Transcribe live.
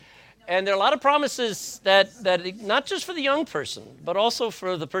And there are a lot of promises that not just for the young person, but also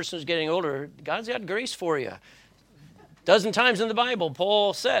for the person who's getting older. God's got grace for you. A dozen times in the Bible,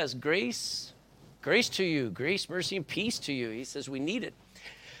 Paul says, grace to you, grace, mercy, and peace to you. He says we need it.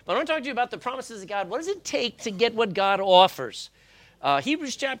 But I want to talk to you about the promises of God. What does it take to get what God offers?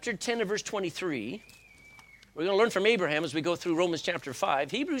 Hebrews chapter 10 and verse 23. We're going to learn from Abraham as we go through Romans chapter 5.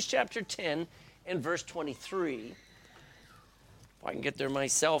 Hebrews chapter 10 and verse 23. If I can get there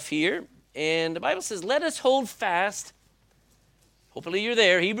myself here. And the Bible says, let us hold fast. Hopefully you're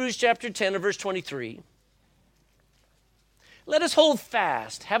there. Hebrews chapter 10 and verse 23. Let us hold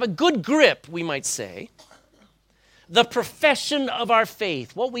fast, have a good grip, we might say, the profession of our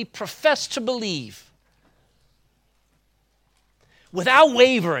faith, what we profess to believe. Without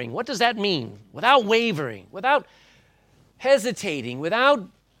wavering. What does that mean? Without wavering, without hesitating, without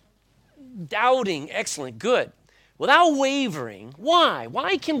doubting. Excellent, good. Without wavering. Why?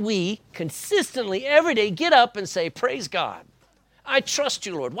 Why can we consistently every day get up and say, praise God. I trust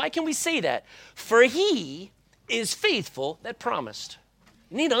you, Lord. Why can we say that? For he is faithful that promised.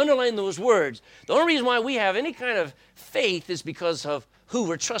 You need to underline those words. The only reason why we have any kind of faith is because of who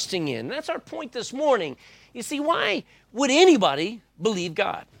we're trusting in. And that's our point this morning. You see, why would anybody believe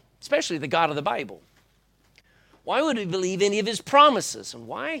God, especially the God of the Bible? Why would we believe any of his promises? And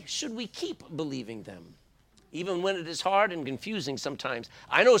why should we keep believing them? Even when it is hard and confusing sometimes.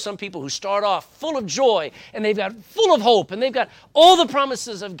 I know some people who start off full of joy and they've got full of hope and they've got all the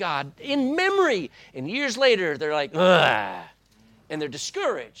promises of God in memory. And years later, they're like, ugh, and they're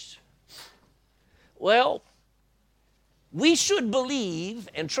discouraged. Well, we should believe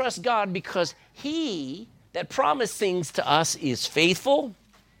and trust God because he that promised things to us is faithful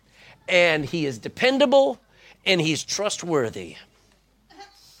and he is dependable and he's trustworthy.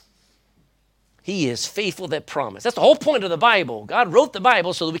 He is faithful that promised. That's the whole point of the Bible. God wrote the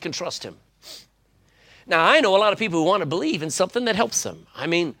Bible so that we can trust him. Now, I know a lot of people who want to believe in something that helps them. I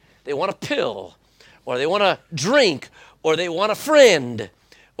mean, they want a pill, or they want a drink, or they want a friend,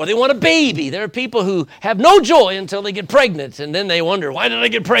 or they want a baby. There are people who have no joy until they get pregnant, and then they wonder, why did I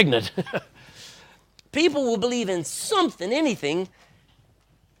get pregnant? People will believe in something, anything,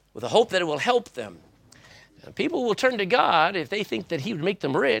 with the hope that it will help them. People will turn to God if they think that he would make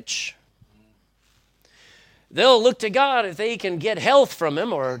them rich. They'll look to God if they can get health from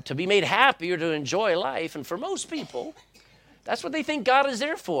him or to be made happy or to enjoy life. And for most people, that's what they think God is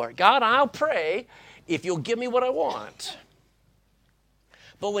there for. God, I'll pray if you'll give me what I want.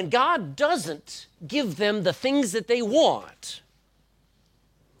 But when God doesn't give them the things that they want,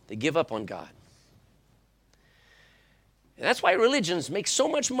 they give up on God. And that's why religions make so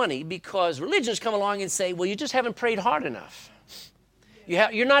much money, because religions come along and say, well, you just haven't prayed hard enough.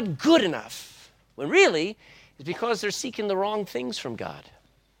 You're not good enough. When really, it's because they're seeking the wrong things from God.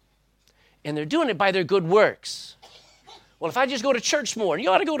 And they're doing it by their good works. Well, if I just go to church more, and you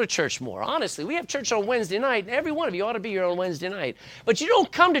ought to go to church more. Honestly, we have church on Wednesday night, and every one of you ought to be here on Wednesday night. But you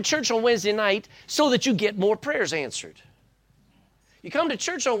don't come to church on Wednesday night so that you get more prayers answered. You come to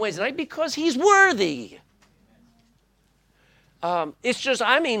church on Wednesday night because he's worthy. It's just,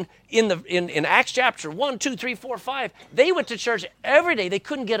 I mean, in Acts chapter 1, 2, 3, 4, 5, they went to church every day. They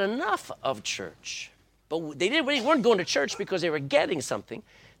couldn't get enough of church. But they weren't going to church because they were getting something.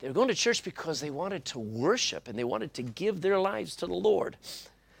 They were going to church because they wanted to worship and they wanted to give their lives to the Lord.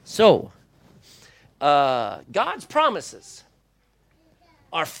 So, God's promises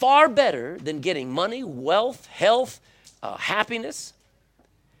are far better than getting money, wealth, health, happiness.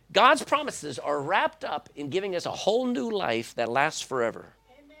 God's promises are wrapped up in giving us a whole new life that lasts forever.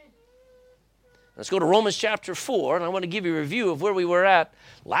 Amen. Let's go to Romans chapter 4, and I want to give you a review of where we were at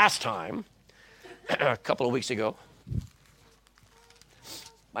last time, a couple of weeks ago.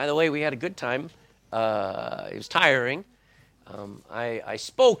 By the way, we had a good time. It was tiring. I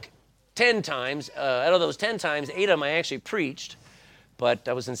spoke 10 times. Out of those 10 times, 8 of them I actually preached. But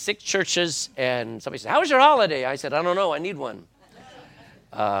I was in 6 churches, and somebody said, how was your holiday? I said, I don't know. I need one.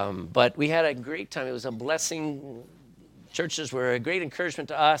 But we had a great time. It was a blessing. Churches were a great encouragement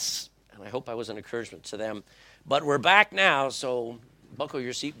to us, and I hope I was an encouragement to them. But we're back now, so buckle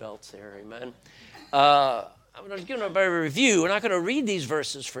your seatbelts there, amen. I'm going to give them a review. We're not going to read these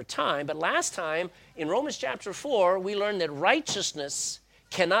verses for time, but last time in Romans chapter 4, we learned that righteousness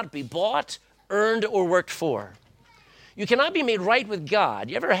cannot be bought, earned, or worked for. You cannot be made right with God.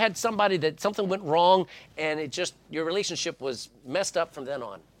 You ever had somebody that something went wrong and your relationship was messed up from then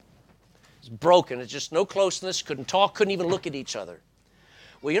on? It's broken. It's just no closeness, couldn't talk, couldn't even look at each other.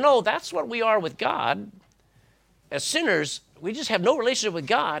 Well, that's what we are with God. As sinners, we just have no relationship with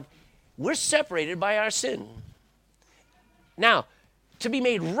God. We're separated by our sin. Now, to be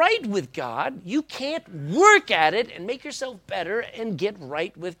made right with God, you can't work at it and make yourself better and get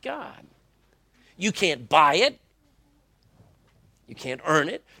right with God. You can't buy it. You can't earn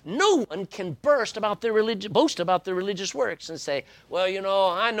it. No one can boast about their religious works and say, well,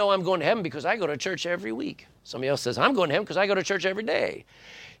 I know I'm going to heaven because I go to church every week. Somebody else says, I'm going to heaven because I go to church every day.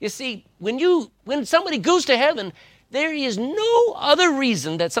 You see, when somebody goes to heaven, there is no other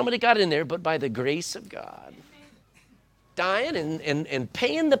reason that somebody got in there but by the grace of God. Dying and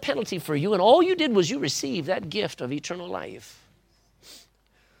paying the penalty for you, and all you did was you received that gift of eternal life.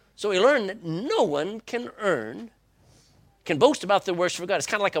 So we learn that no one can boast about their works for God. It's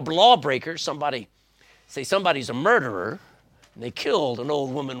kind of like a lawbreaker. Somebody's a murderer, and they killed an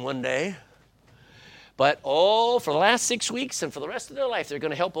old woman one day. But for the last 6 weeks and for the rest of their life, they're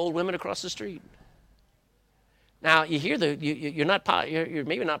going to help old women across the street. Now, you hear you're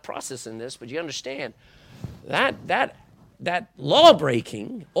maybe not processing this, but you understand that law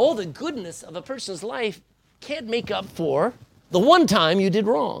breaking, all the goodness of a person's life can't make up for the one time you did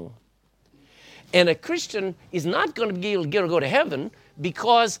wrong. And a Christian is not going to be able to go to heaven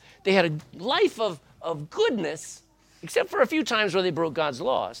because they had a life of goodness, except for a few times where they broke God's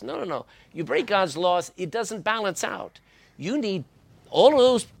laws. No. You break God's laws, it doesn't balance out. You need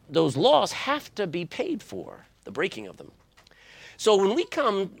all of those laws have to be paid for, the breaking of them. So when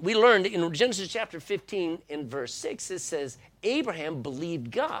we learned in Genesis chapter 15 in verse 6, it says, Abraham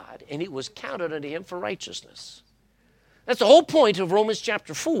believed God, and it was counted unto him for righteousness. That's the whole point of Romans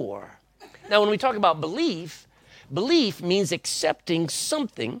chapter 4. Now, when we talk about belief means accepting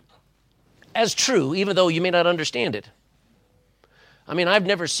something as true, even though you may not understand it. I mean, I've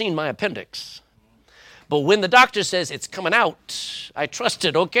never seen my appendix. But when the doctor says it's coming out, I trust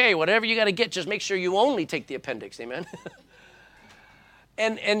it. Okay, whatever you got to get, just make sure you only take the appendix. Amen?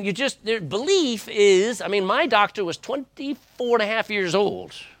 And their belief is, my doctor was 24 and a half years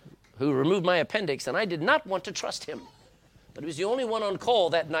old who removed my appendix, and I did not want to trust him. But he was the only one on call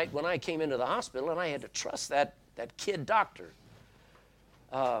that night when I came into the hospital, and I had to trust that kid doctor.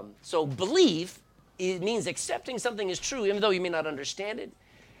 So belief, it means accepting something is true, even though you may not understand it,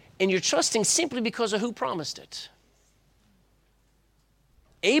 and you're trusting simply because of who promised it.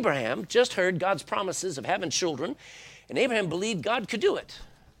 Abraham just heard God's promises of having children, and Abraham believed God could do it.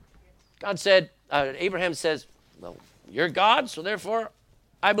 Abraham says, well, you're God, so therefore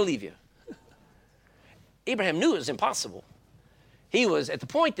I believe you. Abraham knew it was impossible. He was at the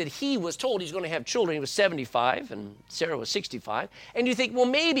point that he was told he's going to have children. He was 75 and Sarah was 65. And you think, well,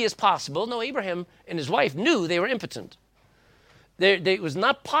 maybe it's possible. No, Abraham and his wife knew they were impotent. It was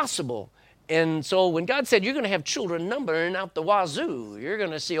not possible. And so when God said, you're going to have children numbering out the wazoo, you're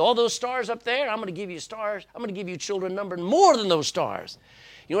going to see all those stars up there. I'm going to give you stars. I'm going to give you children numbering more than those stars.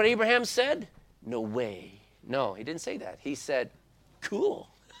 You know what Abraham said? No way. No, he didn't say that. He said, cool.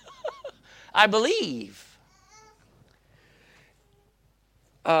 I believe.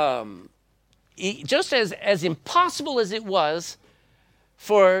 Just as impossible as it was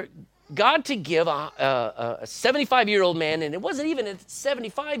for God to give a 75-year-old man, and it wasn't even at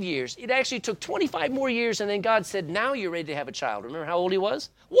 75 years. It actually took 25 more years, and then God said, now you're ready to have a child. Remember how old he was?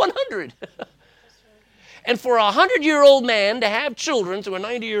 100. And for a 100-year-old man to have children to a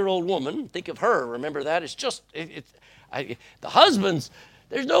 90-year-old woman, think of her, remember that? It's just, the husbands,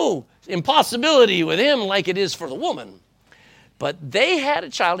 there's no impossibility with him like it is for the woman. But they had a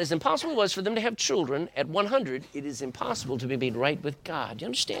child. As impossible it was for them to have children, at 100, it is impossible to be made right with God. Do you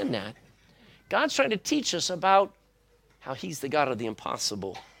understand that? God's trying to teach us about how he's the God of the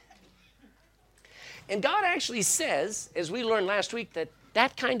impossible. And God actually says, as we learned last week,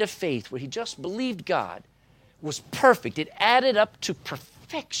 that kind of faith where he just believed God was perfect. It added up to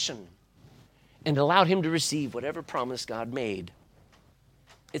perfection and allowed him to receive whatever promise God made.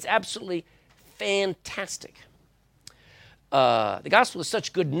 It's absolutely fantastic. The gospel is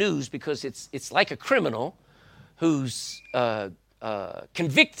such good news because it's like a criminal who's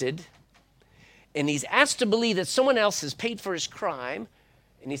convicted, and he's asked to believe that someone else has paid for his crime,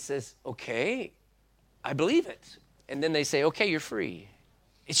 and he says, okay, I believe it. And then they say, okay, you're free.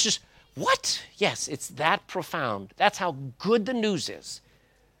 It's just, what? Yes, it's that profound. That's how good the news is.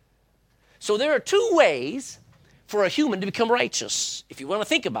 So there are two ways for a human to become righteous. If you want to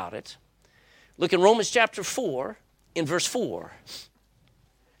think about it, look in Romans chapter 4, in verse 4.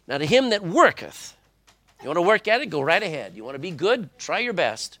 Now to him that worketh, you want to work at it, go right ahead. You want to be good, try your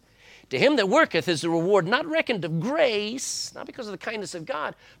best. To him that worketh is the reward not reckoned of grace, not because of the kindness of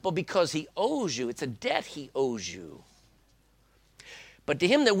God, but because he owes you. It's a debt he owes you. But to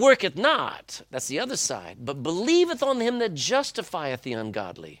him that worketh not, that's the other side, but believeth on him that justifieth the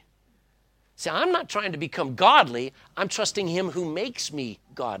ungodly. See, I'm not trying to become godly. I'm trusting him who makes me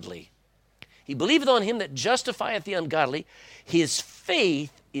godly. He believeth on him that justifieth the ungodly. His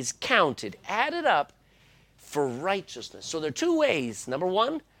faith is counted, added up for righteousness. So there are two ways. Number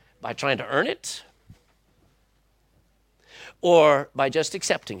one, by trying to earn it, or by just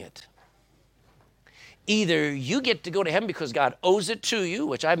accepting it. Either you get to go to heaven because God owes it to you,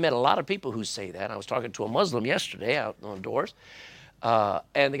 which I've met a lot of people who say that. I was talking to a Muslim yesterday out on doors,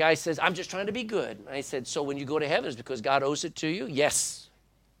 and the guy says, I'm just trying to be good. And I said, so when you go to heaven, is it because God owes it to you? Yes.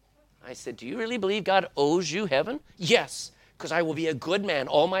 I said, do you really believe God owes you heaven? Yes, because I will be a good man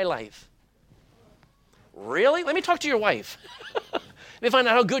all my life. Really? Let me talk to your wife. Let me find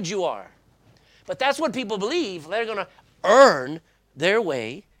out how good you are. But that's what people believe. They're going to earn their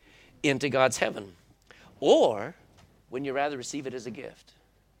way into God's heaven. Or when you rather receive it as a gift.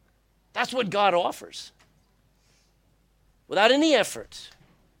 That's what God offers. Without any effort.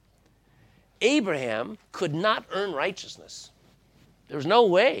 Abraham could not earn righteousness. There was no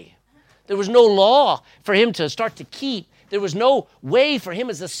way. There was no law for him to start to keep. There was no way for him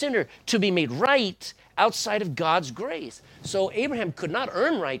as a sinner to be made right outside of God's grace. So Abraham could not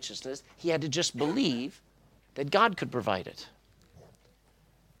earn righteousness. He had to just believe that God could provide it.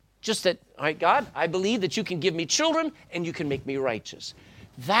 Just that, all right, God, I believe that you can give me children and you can make me righteous.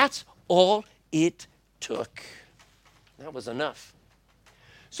 That's all it took. That was enough.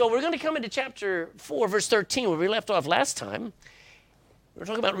 So we're going to come into chapter 4, verse 13, where we left off last time. We're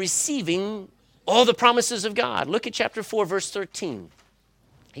talking about receiving all the promises of God. Look at chapter 4, verse 13.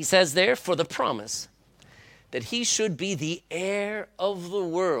 He says there, for the promise that he should be the heir of the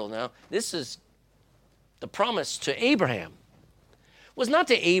world. Now, this is the promise to Abraham. It was not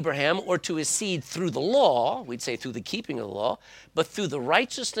to Abraham or to his seed through the law, we'd say through the keeping of the law, but through the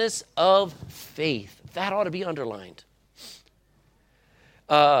righteousness of faith. That ought to be underlined.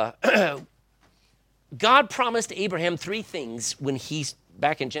 God promised Abraham three things when he's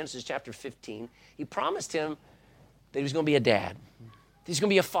back in Genesis chapter 15. He promised him that he was going to be a dad. He's going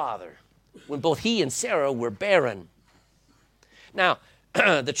to be a father when both he and Sarah were barren. Now,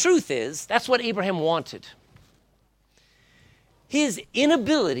 the truth is, that's what Abraham wanted. His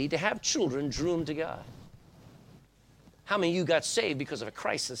inability to have children drew him to God. How many of you got saved because of a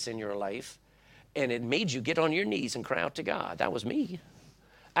crisis in your life and it made you get on your knees and cry out to God? That was me.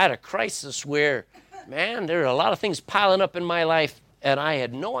 I had a crisis where, man, there are a lot of things piling up in my life and I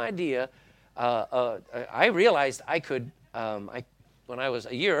had no idea. I realized I could, when I was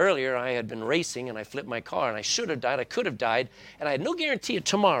a year earlier, I had been racing and I flipped my car and I should have died, I could have died, and I had no guarantee of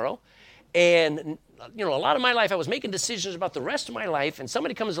tomorrow. And, you know, a lot of my life, I was making decisions about the rest of my life, and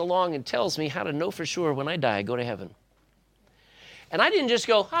somebody comes along and tells me how to know for sure when I die, I go to heaven. And I didn't just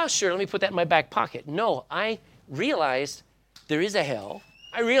go, sure, let me put that in my back pocket. No, I realized there is a hell.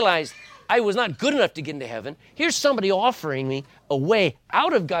 I realized I was not good enough to get into heaven. Here's somebody offering me a way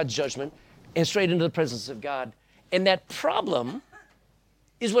out of God's judgment and straight into the presence of God. And that problem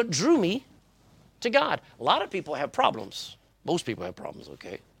is what drew me to God. A lot of people have problems. Most people have problems,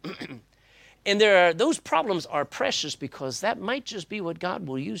 okay? And those problems are precious because that might just be what God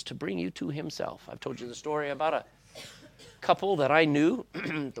will use to bring you to himself. I've told you the story about a couple that I knew.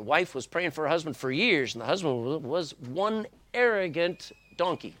 The wife was praying for her husband for years, and the husband was one arrogant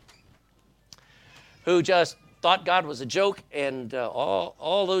donkey who just thought God was a joke, and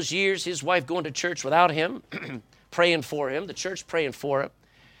all those years, his wife going to church without him, praying for him, the church praying for him,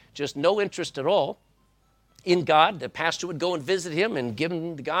 just no interest at all in God. The pastor would go and visit him and give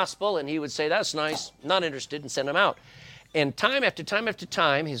him the gospel, and he would say, that's nice, not interested, and send him out. And time after time after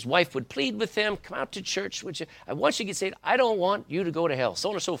time, his wife would plead with him, come out to church. I want you to get saved. I don't want you to go to hell, so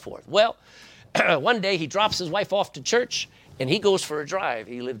on and so forth. Well, one day he drops his wife off to church, and he goes for a drive.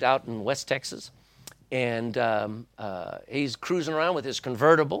 He lived out in West Texas, and he's cruising around with his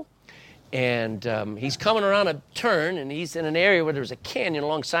convertible, and he's coming around a turn, and he's in an area where there's a canyon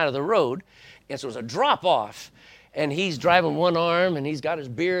alongside of the road, and so there's a drop-off, and he's driving one arm, and he's got his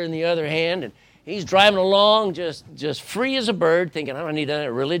beer in the other hand, and he's driving along just free as a bird, thinking, I don't need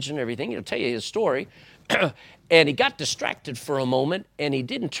a religion or everything. He'll tell you his story. And he got distracted for a moment, and he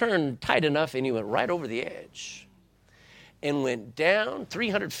didn't turn tight enough, and he went right over the edge and went down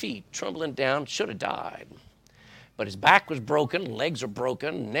 300 feet, trembling down, should have died. But his back was broken, legs are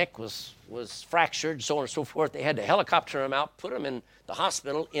broken, neck was fractured, so on and so forth. They had to helicopter him out, put him in the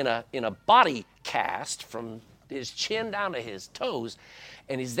hospital in a body cast from his chin down to his toes.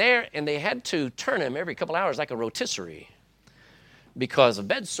 And he's there, and they had to turn him every couple hours like a rotisserie because of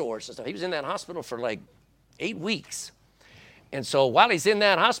bed sores and stuff. He was in that hospital for like 8 weeks. And so while he's in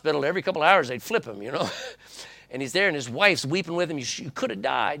that hospital, every couple hours they'd flip him, you know. And he's there, and his wife's weeping with him. You could have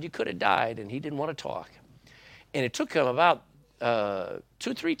died. You could have died. And he didn't want to talk. And it took him about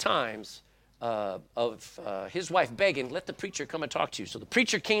 2-3 times of his wife begging, let the preacher come and talk to you. So the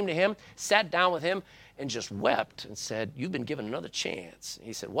preacher came to him, sat down with him, and just wept and said, you've been given another chance. And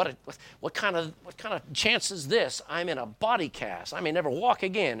he said, what kind of chance is this? I'm in a body cast. I may never walk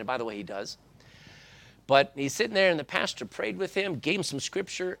again. And by the way, he does. But he's sitting there, and the pastor prayed with him, gave him some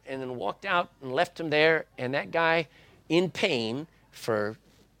scripture, and then walked out and left him there. And that guy, in pain for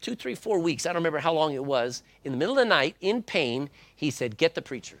 2, 3, 4 weeks, I don't remember how long it was, in the middle of the night, in pain, he said, get the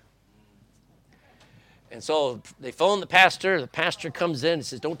preacher. And so they phone the pastor. The pastor comes in and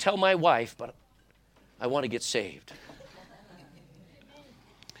says, don't tell my wife, but I want to get saved.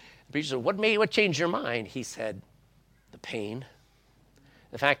 The preacher said, what changed your mind? He said, the pain.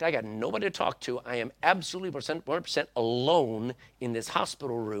 In fact, I got nobody to talk to. I am absolutely 100% alone in this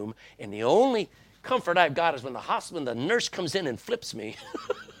hospital room, and the only comfort I've got is when the nurse comes in and flips me.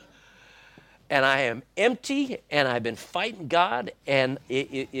 And I am empty, and I've been fighting God, and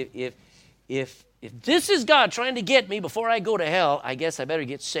if this is God trying to get me before I go to hell, I guess I better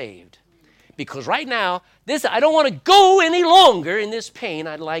get saved. Because right now, I don't want to go any longer in this pain.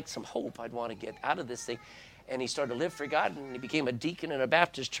 I'd like some hope. I'd want to get out of this thing. And he started to live for God, and he became a deacon in a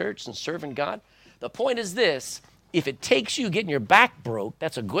Baptist church and serving God. The point is this: if it takes you getting your back broke,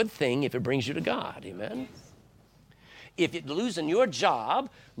 that's a good thing if it brings you to God. Amen? If you're losing your job,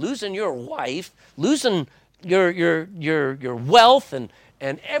 losing your wife, losing your wealth and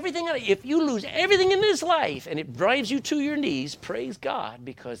everything, if you lose everything in this life and it drives you to your knees, praise God,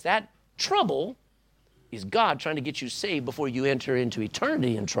 because that trouble is God trying to get you saved before you enter into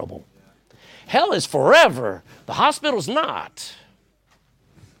eternity in trouble. Hell is forever. The hospital's not.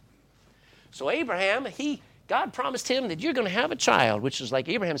 So Abraham, God promised him that you're going to have a child, which is like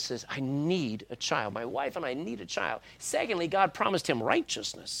Abraham says, I need a child. My wife and I need a child. Secondly, God promised him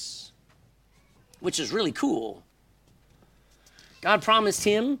righteousness, which is really cool. God promised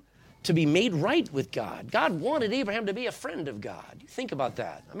him to be made right with God. God wanted Abraham to be a friend of God. You think about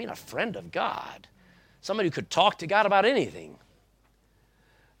that. I mean, a friend of God. Somebody who could talk to God about anything.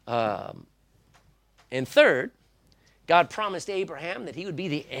 And third, God promised Abraham that he would be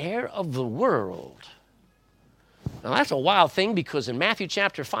the heir of the world. Now, that's a wild thing, because in Matthew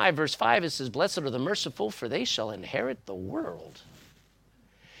chapter 5, verse 5, it says, blessed are the merciful, for they shall inherit the world.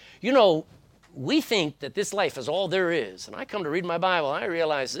 You know, we think that this life is all there is. And I come to read my Bible, and I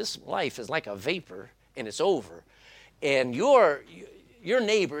realize this life is like a vapor, and it's over. And your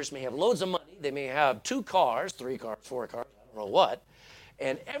neighbors may have loads of money. They may have 2 cars, 3 cars, 4 cars, I don't know what.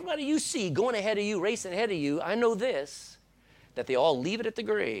 And everybody you see going ahead of you, racing ahead of you, I know this, that they all leave it at the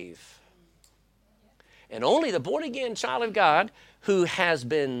grave. And only the born-again child of God who has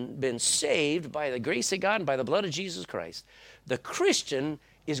been saved by the grace of God and by the blood of Jesus Christ, the Christian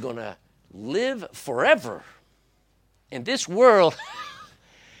is going to live forever. And this world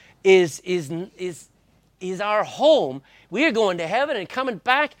is our home. We are going to heaven and coming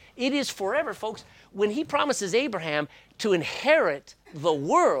back. It is forever, folks. When he promises Abraham to inherit the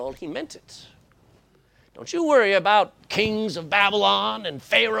world, he meant it. Don't you worry about kings of Babylon and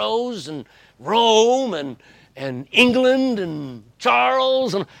pharaohs and Rome and England and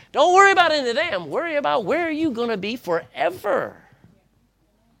Charles. And don't worry about any of them. Worry about where are you going to be forever.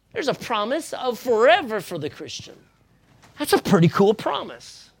 There's a promise of forever for the Christian. That's a pretty cool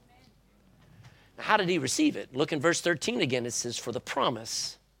promise. Now, how did he receive it? Look in verse 13 again. It says, for the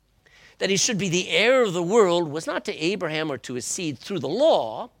promise that he should be the heir of the world was not to Abraham or to his seed through the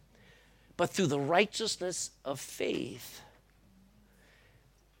law, but through the righteousness of faith.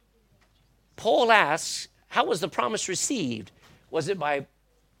 Paul asks, how was the promise received? Was it by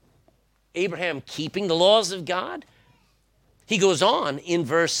Abraham keeping the laws of God? He goes on in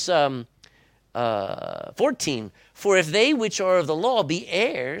verse 14, for if they which are of the law be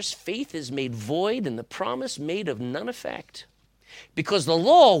heirs, faith is made void and the promise made of none effect. Because the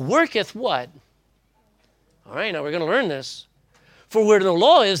law worketh what? All right, now we're going to learn this. For where the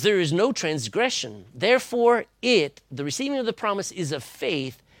law is, there is no transgression. Therefore, the receiving of the promise is of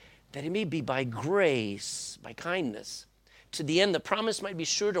faith, that it may be by grace, by kindness, to the end the promise might be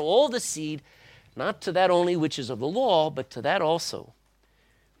sure to all the seed, not to that only which is of the law, but to that also,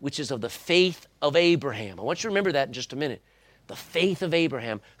 which is of the faith of Abraham. I want you to remember that in just a minute. The faith of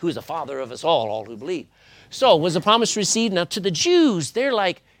Abraham, who is the father of us all who believe. So, was the promise received? Now, to the Jews, they're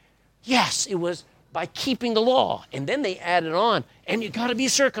like, yes, it was by keeping the law. And then they added on, and you got to be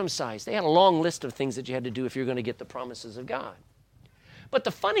circumcised. They had a long list of things that you had to do if you're going to get the promises of God. But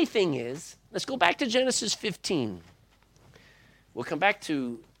the funny thing is, let's go back to Genesis 15. We'll come back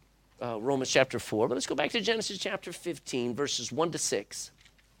to Romans chapter 4, but let's go back to Genesis chapter 15, verses 1 to 6.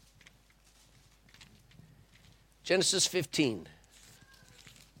 Genesis 15,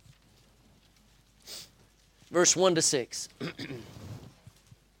 verse 1 to 6.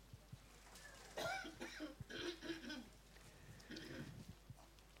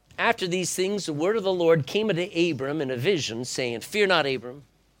 After these things, the word of the Lord came unto Abram in a vision, saying, Fear not, Abram,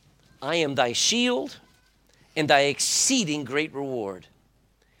 I am thy shield and thy exceeding great reward.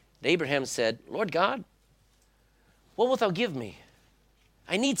 And Abraham said, Lord God, what wilt thou give me?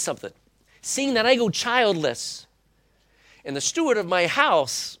 I need something, seeing that I go childless. And the steward of my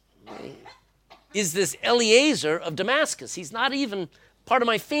house is this Eliezer of Damascus. He's not even part of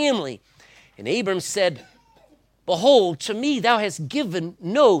my family. And Abram said, Behold, to me thou hast given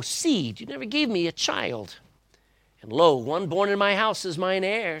no seed. You never gave me a child. And lo, one born in my house is mine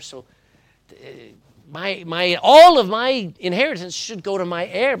heir. So all of my inheritance should go to my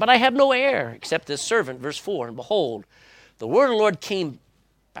heir, but I have no heir except this servant. Verse 4, and behold, the word of the Lord came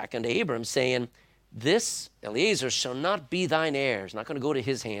back unto Abram, saying, This Eliezer shall not be thine heir. It's not going to go to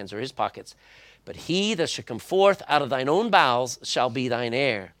his hands or his pockets, but he that shall come forth out of thine own bowels shall be thine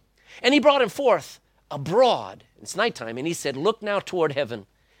heir. And he brought him forth abroad. It's nighttime, and he said, Look now toward heaven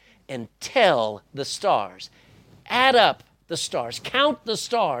and tell the stars. Add up the stars. Count the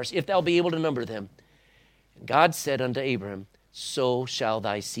stars, if thou be able to number them. And God said unto Abram, So shall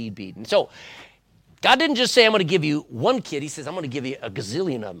thy seed be. And so God didn't just say, I'm going to give you one kid. He says, I'm going to give you a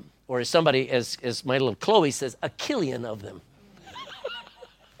gazillion of them. Or as somebody, as my little Chloe says, a killion of them.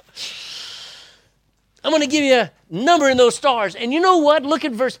 I'm going to give you a number in those stars. And you know what? Look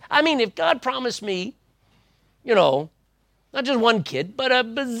at if God promised me, not just one kid, but a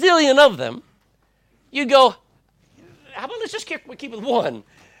bazillion of them, you go, how about let's just keep with one?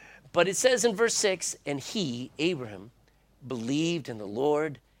 But it says in verse 6, and he, Abraham, believed in the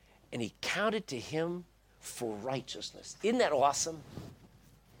Lord, and he counted to him for righteousness. Isn't that awesome?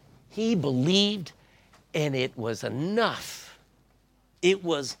 He believed, and it was enough. It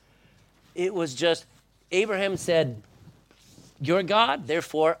was just, Abraham said, You're God,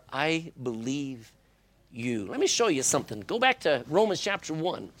 therefore I believe you. Let me show you something. Go back to Romans chapter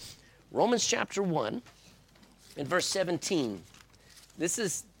 1. Romans chapter 1 and verse 17. This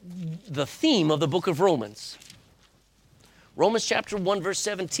is the theme of the book of Romans. Romans chapter 1, verse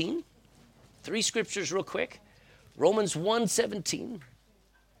 17. 3 scriptures real quick. Romans 1:17.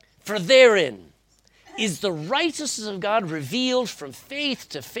 For therein is the righteousness of God revealed from faith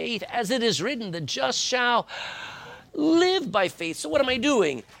to faith, as it is written, the just shall live by faith. So what am I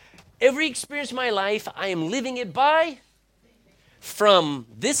doing? Every experience of my life, I am living it by, from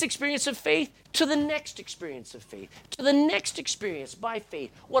this experience of faith to the next experience of faith, to the next experience by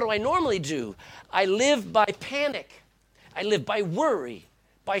faith. What do I normally do? I live by panic. I live by worry,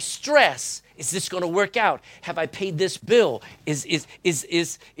 by stress. Is this going to work out? Have I paid this bill? Is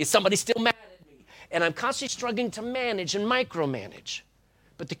somebody still mad at me? And I'm constantly struggling to manage and micromanage.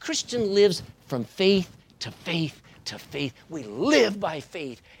 But the Christian lives from faith to faith to faith. We live by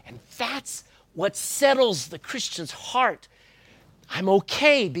faith. And that's what settles the Christian's heart. I'm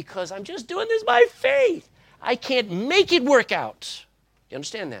okay because I'm just doing this by faith. I can't make it work out. You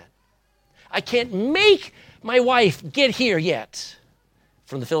understand that? I can't make my wife get here yet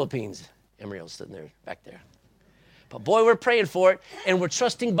from the Philippines. Emriel's sitting there, back there. But boy, we're praying for it, and we're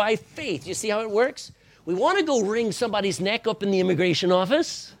trusting by faith. You see how it works? We want to go wring somebody's neck up in the immigration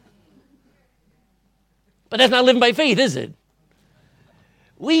office. But that's not living by faith, is it?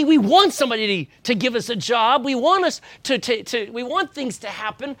 We want somebody to give us a job. We want us we want things to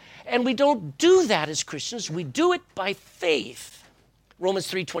happen, and we don't do that as Christians. We do it by faith. Romans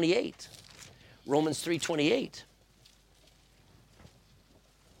 3:28. Romans 3:28.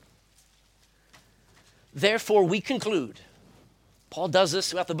 Therefore we conclude. Paul does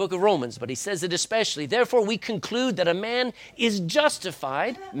this throughout the book of Romans, but he says it especially. Therefore we conclude that a man is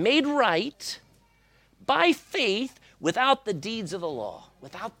justified, made right, by faith without the deeds of the law,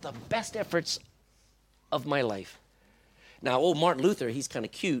 without the best efforts of my life. Now, old Martin Luther, he's kind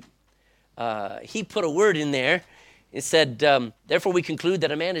of cute. He put a word in there. It said, therefore we conclude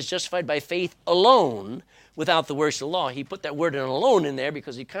that a man is justified by faith alone without the works of the law. He put that word alone in there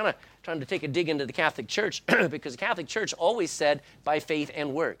because he kind of trying to take a dig into the Catholic Church because the Catholic Church always said by faith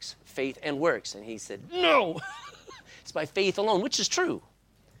and works, faith and works. And he said, no, it's by faith alone, which is true.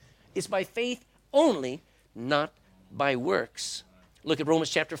 It's by faith only, not by works. Look at Romans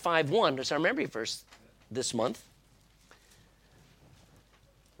chapter 5:1. That's our memory verse this month.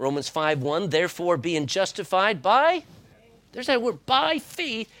 Romans 5:1, therefore being justified by, there's that word, by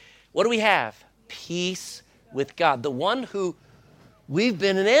faith, what do we have? Peace with God. The one who we've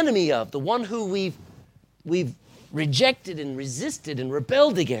been an enemy of, the one who we've rejected and resisted and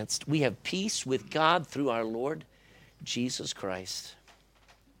rebelled against, we have peace with God through our Lord Jesus Christ.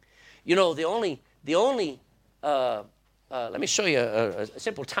 You know, the only let me show you a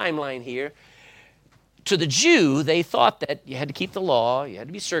simple timeline here. To the Jew, they thought that you had to keep the law, you had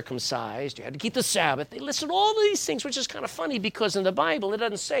to be circumcised, you had to keep the Sabbath. They listed all of these things, which is kind of funny because in the Bible it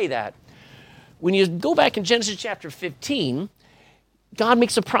doesn't say that. When you go back in Genesis chapter 15, God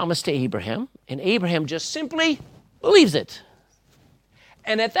makes a promise to Abraham, and Abraham just simply believes it.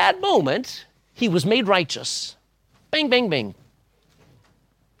 And at that moment, he was made righteous. Bang, bang, bang.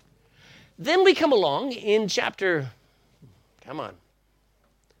 Then we come along in chapter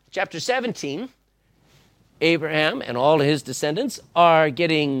 17. Abraham and all his descendants are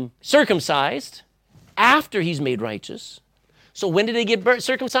getting circumcised after he's made righteous. So when did they get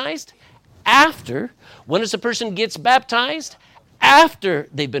circumcised? After. When does a person gets baptized? After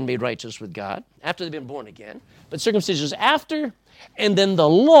they've been made righteous with God, after they've been born again. But circumcision is after, and then the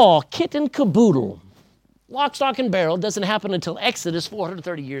law, kit and caboodle, lock, stock, and barrel, doesn't happen until Exodus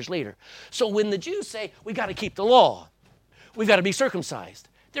 430 years later. So when the Jews say, we got to keep the law, we've got to be circumcised,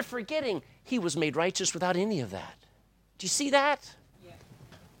 they're forgetting he was made righteous without any of that. Do you see that? Yeah.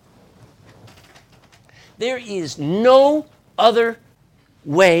 There is no other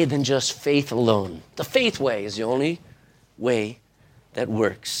way than just faith alone. The faith way is the only way that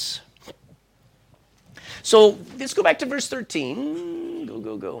works. So let's go back to verse 13.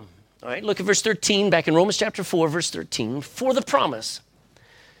 Go. All right, look at verse 13, back in Romans chapter 4, verse 13. For the promise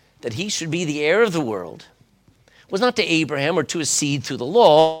that he should be the heir of the world was not to Abraham or to his seed through the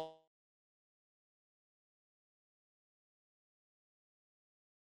law,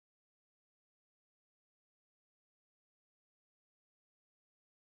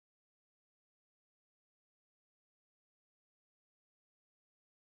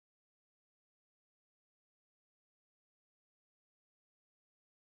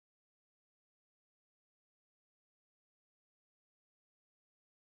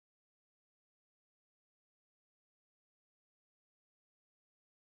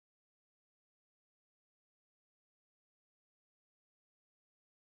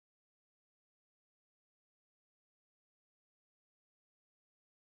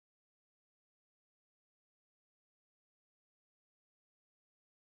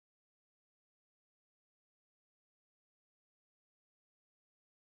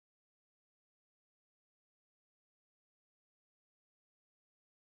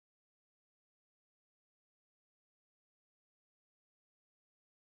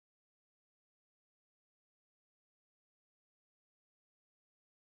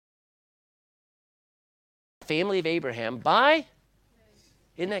 family of Abraham by,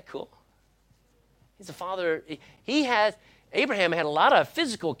 isn't that cool? He's a father. Abraham had a lot of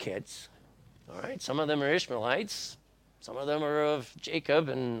physical kids. All right, some of them are Ishmaelites. Some of them are of Jacob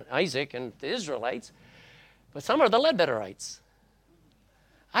and Isaac and the Israelites. But some are the Ledbetterites.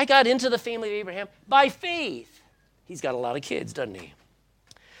 I got into the family of Abraham by faith. He's got a lot of kids, doesn't he?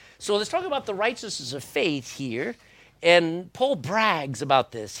 So let's talk about the righteousness of faith here. And Paul brags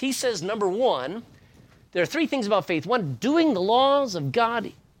about this. He says, number one, there are three things about faith. One, doing the laws of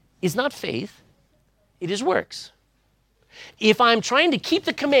God is not faith. It is works. If I'm trying to keep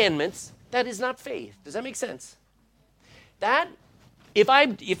the commandments, that is not faith. Does that make sense? That, if I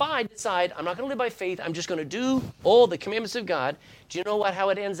decide I'm not going to live by faith, I'm just going to do all the commandments of God, do you know how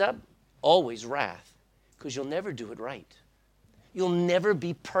it ends up? Always wrath, because you'll never do it right. You'll never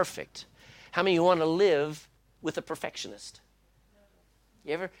be perfect. How many of you want to live with a perfectionist?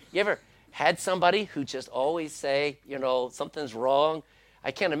 You ever had somebody who just always say, something's wrong?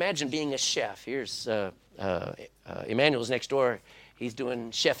 I can't imagine being a chef. Here's Emmanuel's next door. He's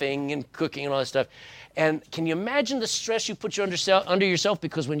doing chefing and cooking and all that stuff. And can you imagine the stress you put under yourself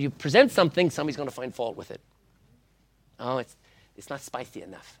because when you present something, somebody's going to find fault with it? Oh, it's not spicy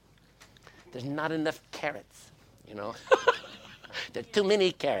enough. There's not enough carrots, There are too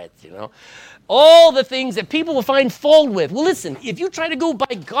many carrots, All the things that people will find fault with. Well, listen, if you try to go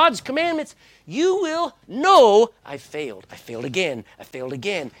by God's commandments, you will know I failed. I failed again. I failed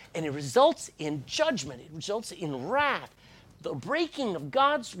again. And it results in judgment. It results in wrath. The breaking of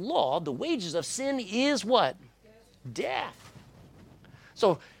God's law, the wages of sin is what? Death.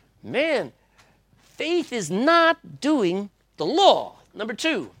 So, man, faith is not doing the law. Number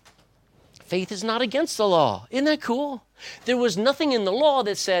two, faith is not against the law. Isn't that cool? There was nothing in the law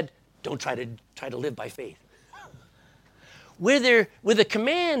that said, don't try to live by faith. Where the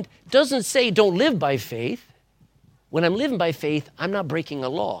command doesn't say don't live by faith, when I'm living by faith, I'm not breaking a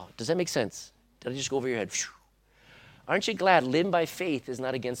law. Does that make sense? Did I just go over your head? Aren't you glad living by faith is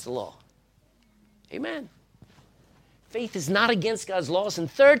not against the law? Amen. Faith is not against God's laws.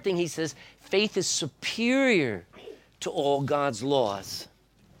 And third thing he says, faith is superior to all God's laws.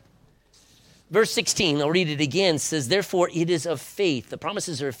 Verse 16, I'll read it again, says, therefore it is of faith. The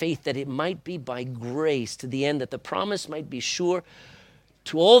promises are of faith that it might be by grace to the end that the promise might be sure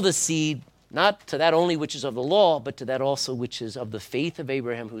to all the seed, not to that only which is of the law, but to that also which is of the faith of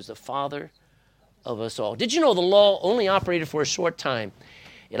Abraham, who's the father of us all. Did you know the law only operated for a short time?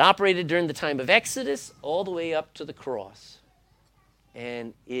 It operated during the time of Exodus all the way up to the cross.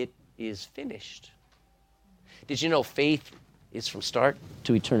 And it is finished. Did you know faith is from start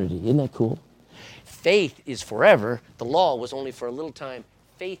to eternity? Isn't that cool? Faith is forever. The law was only for a little time.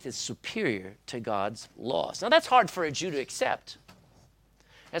 Faith is superior to God's laws. Now that's hard for a Jew to accept.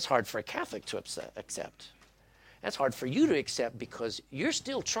 That's hard for a Catholic to accept. That's hard for you to accept because you're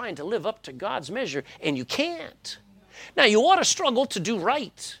still trying to live up to God's measure and you can't. Now you ought to struggle to do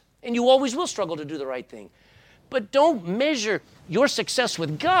right, and you always will struggle to do the right thing. But don't measure your success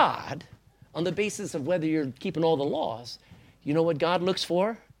with God on the basis of whether you're keeping all the laws. You know what God looks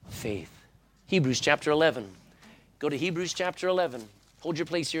for? Faith. Hebrews chapter 11. Go to Hebrews chapter 11. Hold your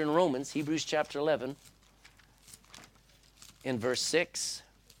place here in Romans, Hebrews chapter 11, in verse 6.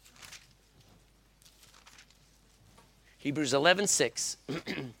 Hebrews 11:6.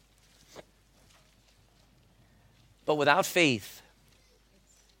 But without faith,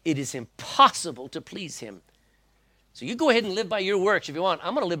 it is impossible to please him. So you go ahead and live by your works if you want.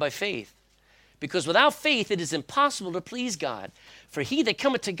 I'm going to live by faith. Because without faith, it is impossible to please God. For he that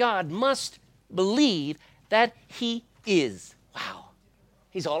cometh to God must believe that he is. Wow.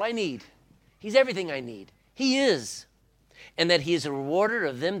 He's all I need. He's everything I need. He is. And that he is a rewarder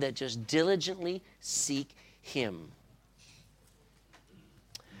of them that just diligently seek him.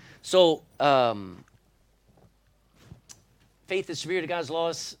 So, faith is superior to God's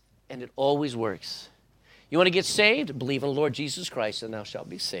laws, and it always works. You want to get saved? Believe in the Lord Jesus Christ, and thou shalt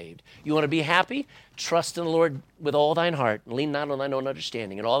be saved. You want to be happy? Trust in the Lord with all thine heart, and lean not on thine own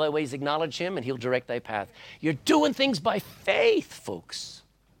understanding. In all thy ways acknowledge him, and he'll direct thy path. You're doing things by faith, folks.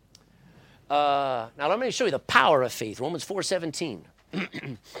 Now, let me show you the power of faith. Romans 4:17.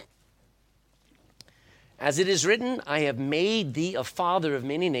 As it is written, I have made thee a father of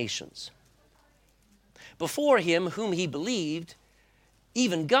many nations. Before him whom he believed,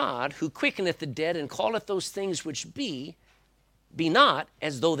 even God, who quickeneth the dead and calleth those things which be not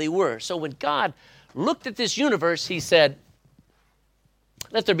as though they were. So when God looked at this universe, he said,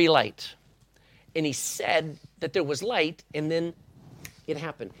 let there be light. And he said that there was light, and then it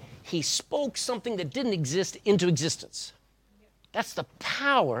happened. He spoke something that didn't exist into existence. That's the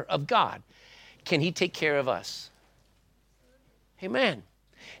power of God. Can he take care of us? Amen.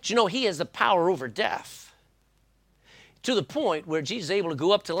 Do you know he has the power over death? To the point where Jesus is able to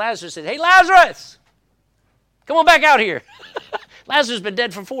go up to Lazarus and say, hey, Lazarus, come on back out here. Lazarus has been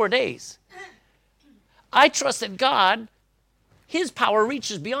dead for 4 days. I trust that God, his power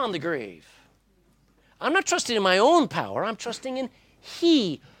reaches beyond the grave. I'm not trusting in my own power. I'm trusting in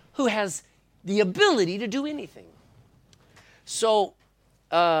he who has the ability to do anything. So,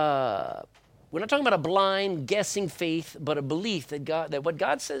 we're not talking about a blind, guessing faith, but a belief that what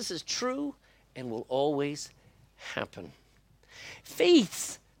God says is true and will always happen.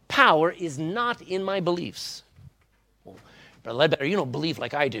 Faith's power is not in my beliefs. Well, Brother Ledbetter, you don't believe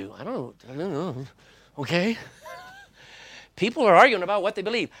like I do. I don't know. Okay? People are arguing about what they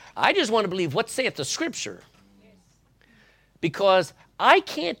believe. I just want to believe what saith the Scripture. Because I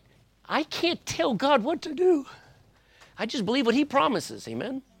can't tell God what to do. I just believe what he promises.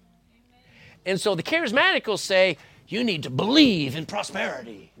 Amen? And so the charismatic will say, you need to believe in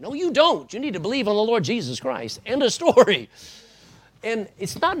prosperity. No, you don't. You need to believe on the Lord Jesus Christ. End of story. And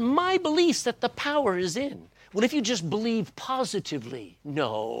it's not my beliefs that the power is in. Well, if you just believe positively.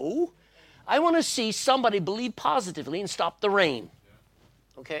 No. I want to see somebody believe positively and stop the rain.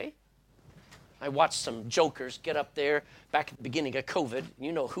 Okay? I watched some jokers get up there back at the beginning of COVID.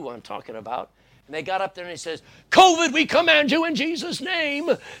 You know who I'm talking about. And they got up there and he says, COVID, we command you in Jesus' name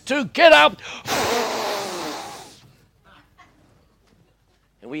to get out.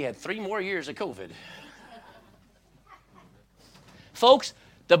 And we had 3 more years of COVID. Folks,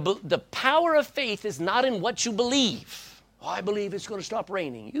 the power of faith is not in what you believe. Oh, I believe it's going to stop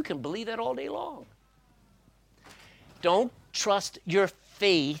raining. You can believe that all day long. Don't trust your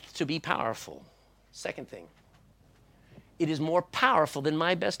faith to be powerful. Second thing, it is more powerful than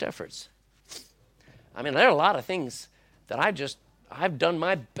my best efforts. I mean, there are a lot of things that I've done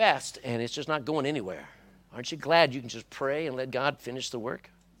my best, and it's just not going anywhere. Aren't you glad you can just pray and let God finish the work?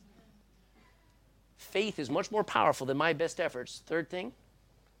 faith is much more powerful than my best efforts. Third thing,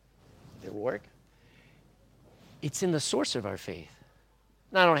 it'll work. It's in the source of our faith.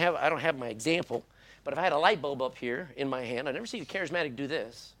 Now, I don't have my example, but if I had a light bulb up here in my hand, I never see a charismatic do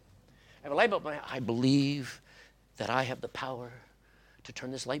this. I have a light bulb in my hand. I believe that I have the power to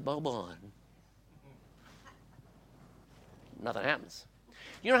turn this light bulb on. Nothing happens.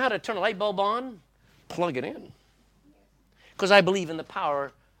 You know how to turn a light bulb on? Plug it in. Because I believe in the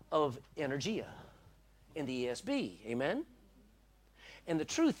power of Energia in the ESB. Amen? And the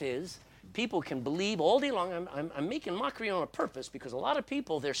truth is, people can believe all day long. I'm making mockery on a purpose because a lot of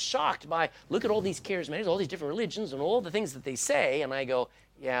people, they're shocked by, look at all these charismatics, all these different religions and all the things that they say. And I go,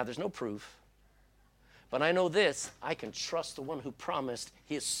 yeah, there's no proof. But I know this, I can trust the one who promised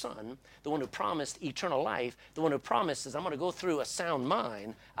his son, the one who promised eternal life, the one who promises I'm going to go through a sound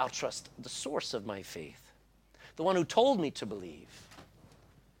mind. I'll trust the source of my faith, the one who told me to believe.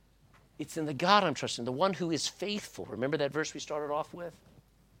 It's in the God I'm trusting, the one who is faithful. Remember that verse we started off with?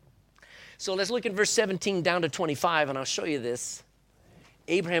 So let's look at verse 17 down to 25, and I'll show you this.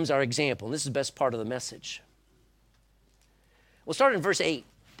 Abraham's our example, and this is the best part of the message. We'll start in verse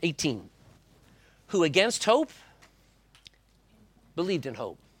 18. Who against hope believed in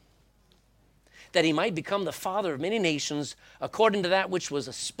hope, that he might become the father of many nations, according to that which was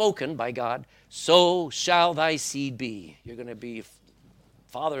spoken by God, so shall thy seed be. You're going to be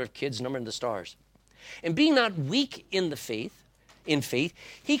father of kids numbered in the stars. And being not weak in faith,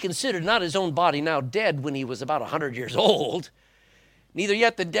 he considered not his own body now dead when he was about 100 years old, neither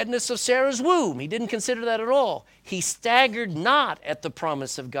yet the deadness of Sarah's womb. He didn't consider that at all. He staggered not at the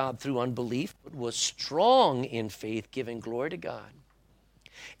promise of God through unbelief, but was strong in faith, giving glory to God,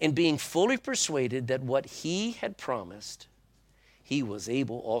 and being fully persuaded that what he had promised, he was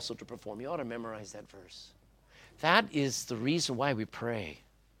able also to perform. You ought to memorize that verse. That is the reason why we pray.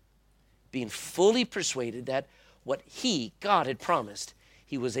 Being fully persuaded that what God had promised,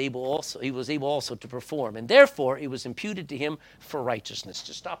 he was able also to perform. And therefore, it was imputed to him for righteousness.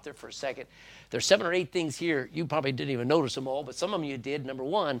 Just stop there for a second. There's 7 or 8 things here. You probably didn't even notice them all, but some of them you did. Number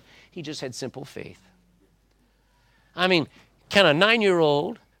one, he just had simple faith. I mean, can a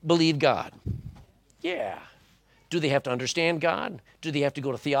 9-year-old believe God? Yeah. Do they have to understand God? Do they have to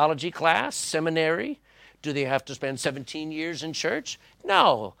go to theology class, seminary? Do they have to spend 17 years in church?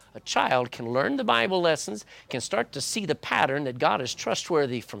 No. A child can learn the Bible lessons, can start to see the pattern that God is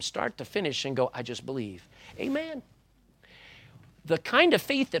trustworthy from start to finish and go, I just believe. Amen. The kind of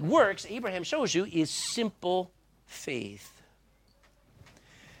faith that works, Abraham shows you, is simple faith.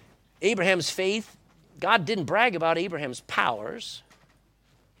 Abraham's faith, God didn't brag about Abraham's powers.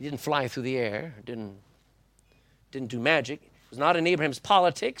 He didn't fly through the air, didn't do magic. It was not in Abraham's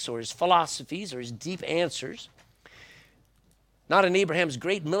politics or his philosophies or his deep answers. Not in Abraham's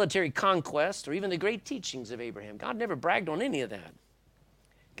great military conquest or even the great teachings of Abraham. God never bragged on any of that.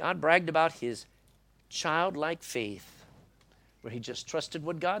 God bragged about his childlike faith, where he just trusted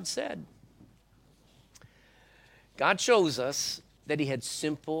what God said. God shows us that he had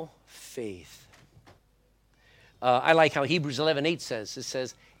simple faith. I like how Hebrews 11:8 says. It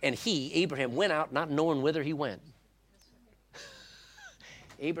says, and he, Abraham, went out not knowing whither he went.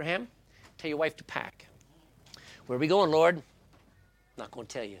 Abraham, tell your wife to pack. Where are we going, Lord? Not going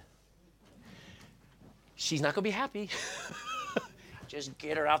to tell you. She's not going to be happy. Just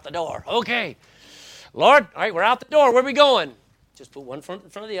get her out the door. Okay. Lord, all right, we're out the door. Where are we going? Just put one in front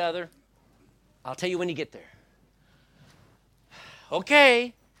of the other. I'll tell you when you get there.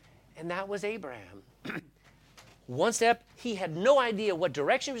 Okay. And that was Abraham. One step, he had no idea what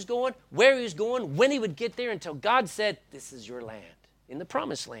direction he was going, where he was going, when he would get there until God said, this is your land, in the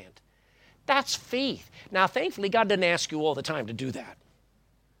promised land. That's faith. Now, thankfully, God didn't ask you all the time to do that.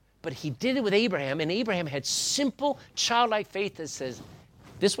 But he did it with Abraham, and Abraham had simple, childlike faith that says,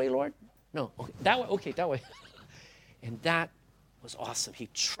 this way, Lord? No, okay, that way, okay, that way. And that was awesome. He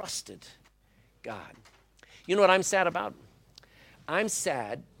trusted God. You know what I'm sad about? I'm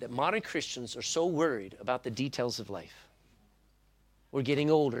sad that modern Christians are so worried about the details of life. We're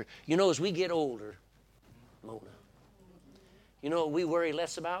getting older. You know, as we get older, Mona, you know what we worry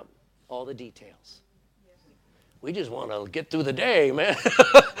less about? All the details. We just want to get through the day, man.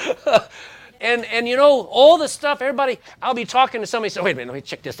 and you know, all the stuff, everybody, I'll be talking to somebody, say, wait a minute, let me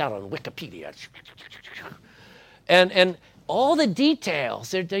check this out on Wikipedia. And all the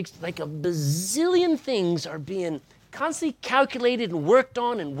details, there's like a bazillion things are being constantly calculated and worked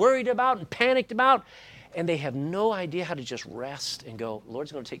on and worried about and panicked about, and they have no idea how to just rest and go,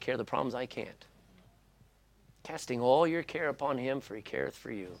 Lord's going to take care of the problems I can't. Casting all your care upon him, for he careth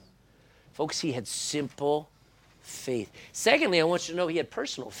for you. Folks, he had simple faith. Secondly, I want you to know he had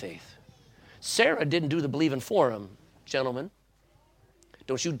personal faith. Sarah didn't do the believing for him, gentlemen.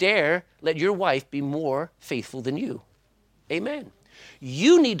 Don't you dare let your wife be more faithful than you. Amen.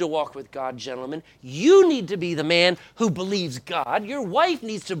 You need to walk with God, gentlemen. You need to be the man who believes God. Your wife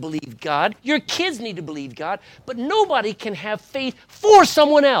needs to believe God. Your kids need to believe God. But nobody can have faith for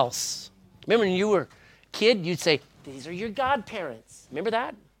someone else. Remember when you were a kid, you'd say, these are your godparents. Remember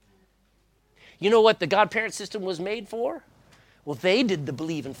that? You know what the godparent system was made for? Well, they did the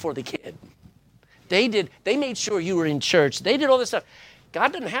believing for the kid. They made sure you were in church. They did all this stuff.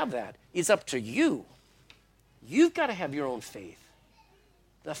 God doesn't have that. It's up to you. You've got to have your own faith.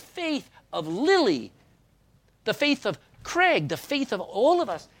 The faith of Lily, the faith of Craig, the faith of all of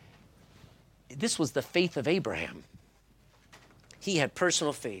us. This was the faith of Abraham. He had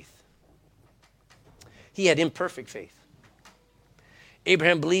personal faith. He had imperfect faith.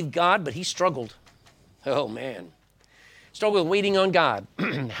 Abraham believed God, but he struggled. Oh, man. Struggled with waiting on God.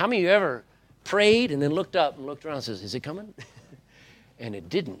 How many of you ever prayed and then looked up and looked around and says, is it coming? And it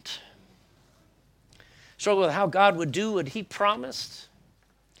didn't. Struggled with how God would do what he promised.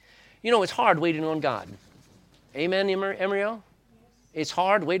 You know, it's hard waiting on God. Amen, Emriel? It's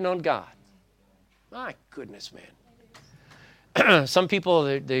hard waiting on God. My goodness, man. Some people,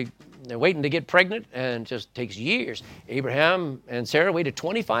 they're waiting to get pregnant, and it just takes years. Abraham and Sarah waited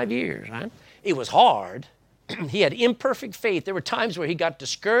 25 years. Right? It was hard. He had imperfect faith. There were times where he got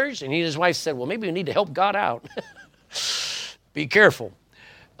discouraged, and he and his wife said, well, maybe we need to help God out. Be careful.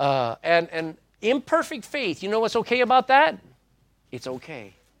 And imperfect faith, you know what's okay about that? It's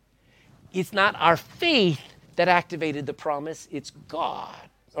okay. It's not our faith that activated the promise. It's God.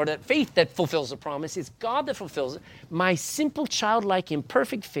 Or that faith that fulfills the promise. It's God that fulfills it. My simple, childlike,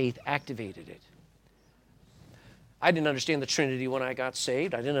 imperfect faith activated it. I didn't understand the Trinity when I got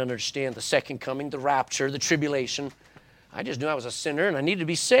saved. I didn't understand the second coming, the rapture, the tribulation. I just knew I was a sinner and I needed to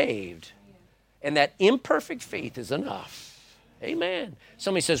be saved. And that imperfect faith is enough. Amen.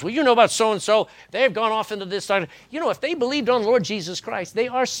 Somebody says, well, you know about so-and-so. They've gone off into this side. You know, if they believed on the Lord Jesus Christ, they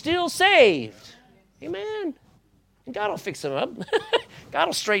are still saved. Amen. And God will fix them up. God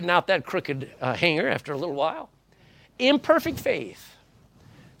will straighten out that crooked hanger after a little while. Imperfect faith.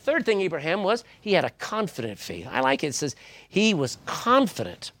 Third thing Abraham was, he had a confident faith. I like it. It says he was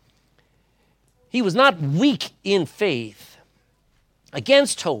confident. He was not weak in faith.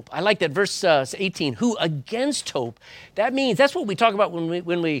 Against hope. I like that verse 18. Who against hope? That means that's what we talk about when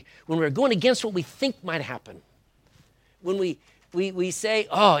we're going against what we think might happen. When we say,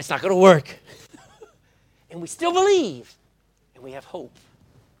 oh, it's not going to work. And we still believe. And we have hope.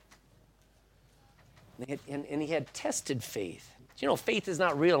 And he had tested faith. You know, faith is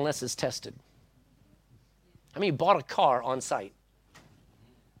not real unless it's tested. I mean, you bought a car on site.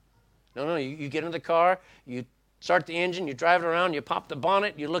 No, you get in the car, you start the engine, you drive it around, you pop the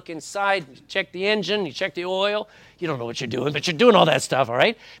bonnet, you look inside, you check the engine, you check the oil. You don't know what you're doing, but you're doing all that stuff, all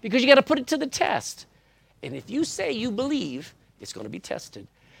right? Because you got to put it to the test. And if you say you believe, it's going to be tested.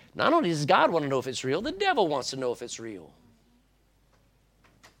 Not only does God want to know if it's real, the devil wants to know if it's real.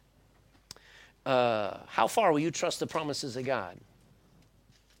 How far will you trust the promises of God?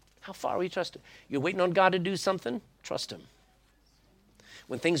 How far will you trust it? You're waiting on God to do something? Trust him.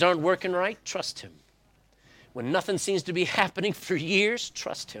 When things aren't working right, trust him. When nothing seems to be happening for years,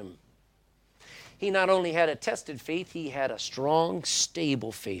 trust him. He not only had a tested faith, he had a strong,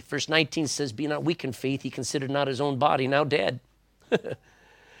 stable faith. Verse 19 says, be not weak in faith, he considered not his own body now dead.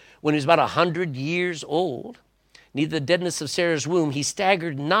 When he was about 100 years old, neither the deadness of Sarah's womb, he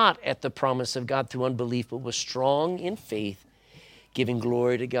staggered not at the promise of God through unbelief, but was strong in faith, giving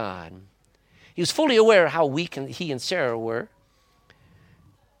glory to God. He was fully aware how weak he and Sarah were.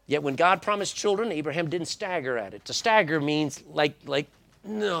 Yet when God promised children, Abraham didn't stagger at it. To stagger means like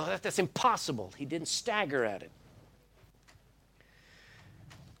no, that's impossible. He didn't stagger at it.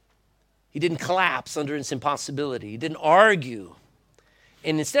 He didn't collapse under its impossibility. He didn't argue.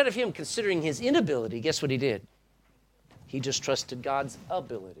 And instead of him considering his inability, guess what he did? He just trusted God's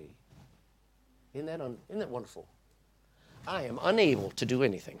ability. Isn't that wonderful? I am unable to do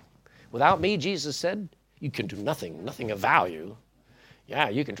anything. Without me, Jesus said, you can do nothing of value. Yeah,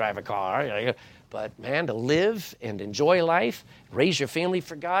 you can drive a car, but man, to live and enjoy life, raise your family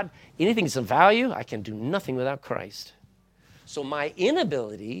for God, anything that's of value, I can do nothing without Christ. So my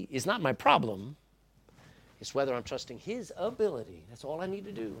inability is not my problem. It's whether I'm trusting his ability. That's all I need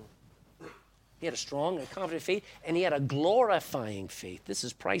to do. He had a strong and confident faith, and he had a glorifying faith. This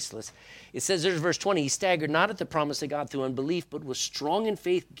is priceless. It says, there's verse 20, he staggered not at the promise of God through unbelief, but was strong in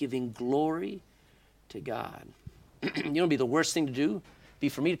faith, giving glory to God. You know what would be the worst thing to do? Be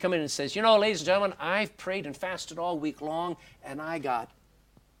for me to come in and say, you know, ladies and gentlemen, I've prayed and fasted all week long, and I got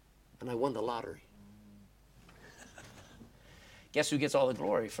and I won the lottery. Guess who gets all the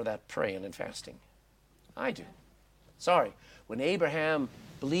glory for that praying and fasting? I do. Sorry. When Abraham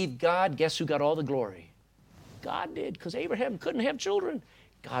believed God, guess who got all the glory? God did, because Abraham couldn't have children.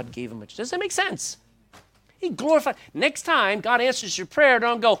 God gave him a... Does that make sense? He glorified. Next time God answers your prayer,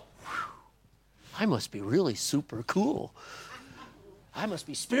 don't go, I must be really super cool. I must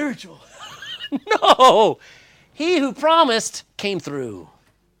be spiritual. No. He who promised came through.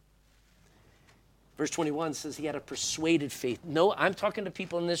 Verse 21 says he had a persuaded faith. No, I'm talking to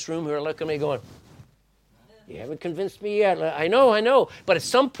people in this room who are looking at me going, you haven't convinced me yet. I know. But at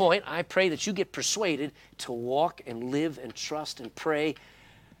some point, I pray that you get persuaded to walk and live and trust and pray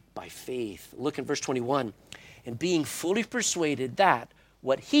by faith. Look in verse 21. And being fully persuaded that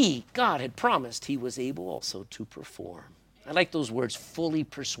what he, God, had promised, he was able also to perform. I like those words, fully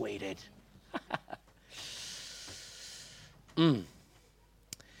persuaded. You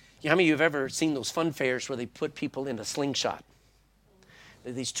know, how many of you have ever seen those fun fairs where they put people in a slingshot?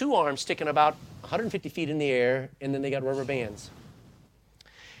 There's these two arms sticking about 150 feet in the air, and then they got rubber bands.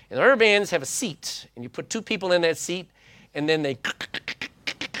 And the rubber bands have a seat, and you put two people in that seat, and then they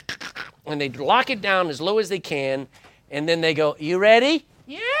lock it down as low as they can, and then they go, you ready?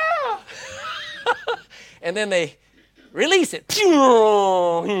 Yeah. And then they release it.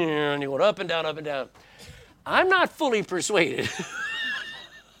 And you go up and down, up and down. I'm not fully persuaded.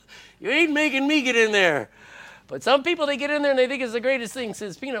 You ain't making me get in there. But some people, they get in there and they think it's the greatest thing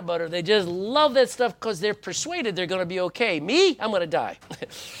since peanut butter. They just love that stuff because they're persuaded they're going to be okay. Me, I'm going to die.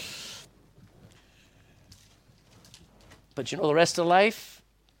 But you know, the rest of life,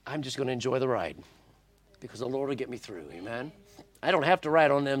 I'm just going to enjoy the ride because the Lord will get me through. Amen. I don't have to ride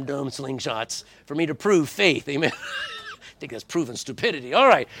on them dumb slingshots for me to prove faith. Amen. I think that's proven stupidity. All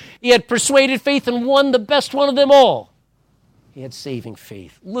right. He had persuaded faith and won the best one of them all. He had saving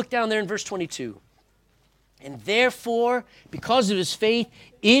faith. Look down there in verse 22. And therefore, because of his faith,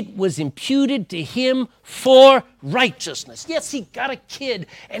 it was imputed to him for righteousness. Yes, he got a kid,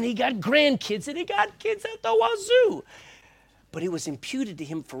 and he got grandkids, and he got kids at the wazoo. But it was imputed to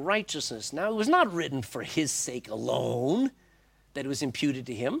him for righteousness. Now, it was not written for his sake alone that it was imputed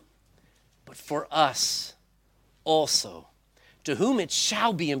to him, but for us also, to whom it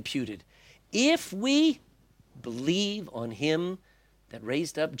shall be imputed, if we believe on him that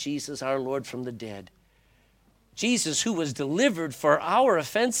raised up Jesus our Lord from the dead. Jesus, who was delivered for our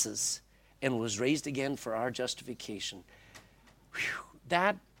offenses and was raised again for our justification. Whew,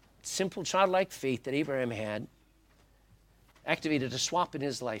 that simple childlike faith that Abraham had activated a swap in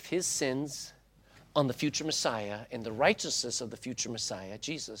his life, his sins on the future Messiah, and the righteousness of the future Messiah,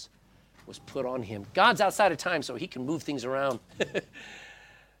 Jesus, was put on him. God's outside of time, so he can move things around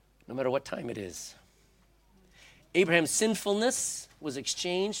no matter what time it is. Abraham's sinfulness was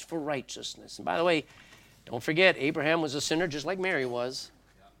exchanged for righteousness. And by the way, don't forget, Abraham was a sinner just like Mary was.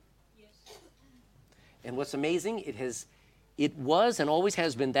 And what's amazing, it was and always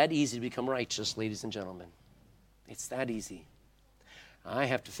has been that easy to become righteous, ladies and gentlemen. It's that easy. I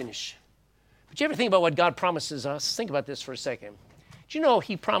have to finish. But you ever think about what God promises us? Think about this for a second. Do you know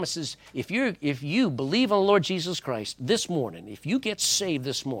he promises if you believe on the Lord Jesus Christ this morning, if you get saved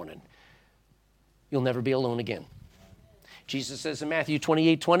this morning, you'll never be alone again. Jesus says in Matthew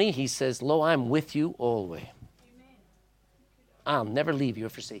 28:20, he says, lo, I'm with you always. I'll never leave you or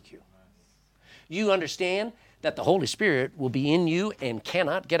forsake you. You understand that the Holy Spirit will be in you and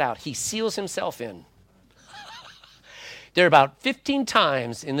cannot get out. He seals himself in. There are about 15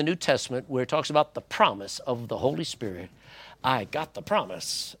 times in the New Testament where it talks about the promise of the Holy Spirit. I got the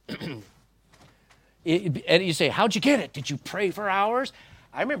promise. And you say, how'd you get it? Did you pray for hours?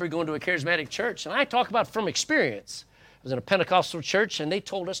 I remember going to a charismatic church, and I talk about from experience. I was in a Pentecostal church, and they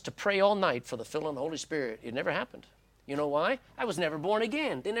told us to pray all night for the filling of the Holy Spirit. It never happened. You know why? I was never born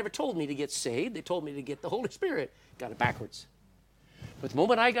again. They never told me to get saved. They told me to get the Holy Spirit. Got it backwards. But the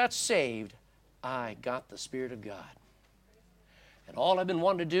moment I got saved, I got the Spirit of God. And all I've been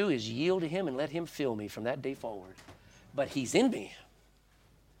wanting to do is yield to him and let him fill me from that day forward. But he's in me.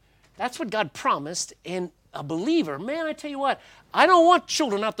 That's what God promised. And a believer, man, I tell you what, I don't want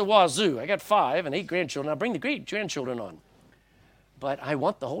children out the wazoo. I got 5 and 8 grandchildren. I'll bring the great grandchildren on. But I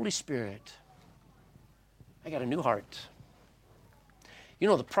want the Holy Spirit. I got a new heart. You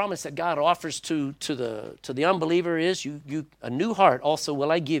know, the promise that God offers to the unbeliever is a new heart also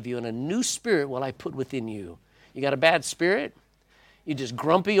will I give you, and a new spirit will I put within you. You got a bad spirit? You just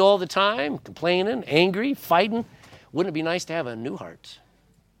grumpy all the time, complaining, angry, fighting. Wouldn't it be nice to have a new heart?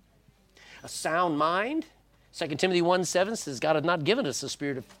 A sound mind. 2 Timothy 1:7 says God has not given us a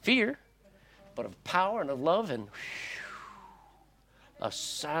spirit of fear, but of power and of love and A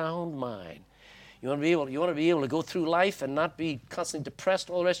sound mind. You want to be able to go through life and not be constantly depressed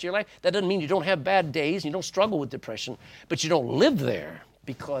all the rest of your life? That doesn't mean you don't have bad days, you don't struggle with depression, but you don't live there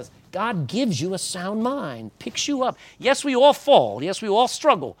because God gives you a sound mind, picks you up. Yes, we all fall. Yes, we all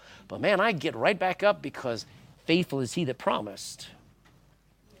struggle. But man, I get right back up because faithful is he that promised.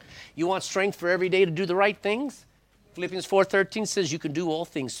 You want strength for every day to do the right things? Philippians 4:13 says you can do all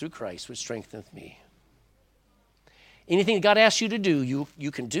things through Christ, which strengtheneth me. Anything that God asks you to do,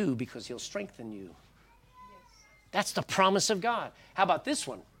 you can do because he'll strengthen you. That's the promise of God. How about this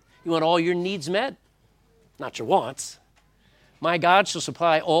one? You want all your needs met? Not your wants. My God shall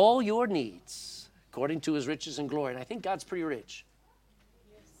supply all your needs according to his riches and glory. And I think God's pretty rich.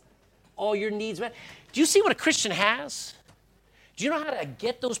 All your needs met. Do you see what a Christian has? Do you know how to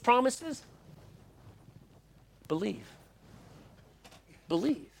get those promises? Believe.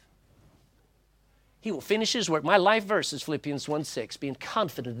 Believe. He will finish his work. My life verse is Philippians 1:6, being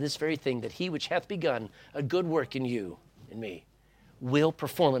confident of this very thing, that he which hath begun a good work in you, in me, will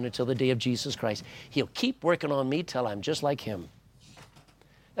perform it until the day of Jesus Christ. He'll keep working on me till I'm just like him.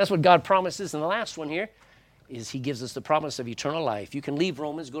 That's what God promises. And the last one here is he gives us the promise of eternal life. You can leave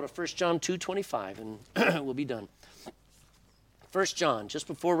Romans, go to 1 John 2:25, and we'll be done. 1 John, just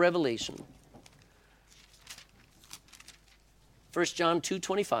before Revelation. 1 John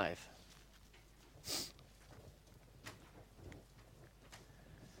 2:25.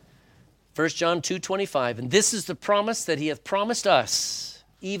 1 John 2:25, and this is the promise that he hath promised us,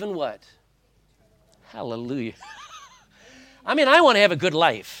 even what? Hallelujah. I mean, I want to have a good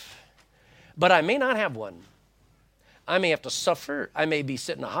life, but I may not have one. I may have to suffer. I may be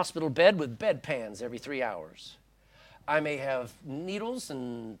sitting in a hospital bed with bedpans every 3 hours. I may have needles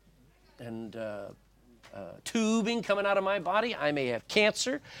and tubing coming out of my body. I may have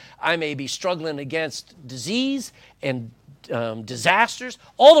cancer. I may be struggling against disease and disasters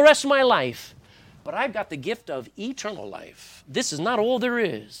all the rest of my life. But I've got the gift of eternal life. This is not all there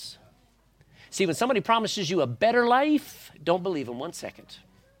is. See, when somebody promises you a better life, don't believe them 1 second.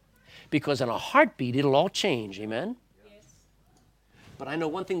 Because in a heartbeat, it'll all change. Amen? Yes. But I know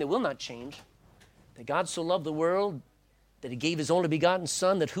one thing that will not change. That God so loved the world that he gave his only begotten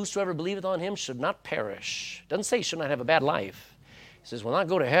Son, that whosoever believeth on him should not perish. Doesn't say he should not have a bad life. He says, will not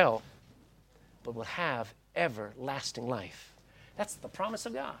go to hell, but will have everlasting life. That's the promise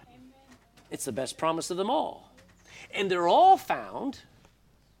of God. Amen. It's the best promise of them all. And they're all found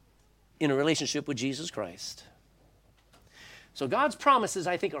in a relationship with Jesus Christ. So God's promises,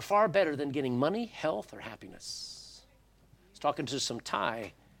 I think, are far better than getting money, health, or happiness. I was talking to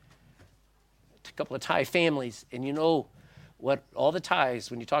a couple of Thai families, and you know what all the Thais,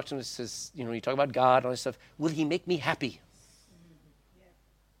 when you talk to them, it says, you talk about God and all this stuff, will he make me happy?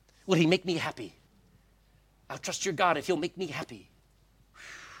 Will he make me happy? I'll trust your God if he'll make me happy.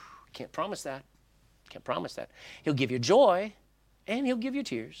 Can't promise that. Can't promise that. He'll give you joy and he'll give you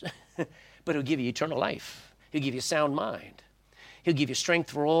tears, but he'll give you eternal life. He'll give you a sound mind. He'll give you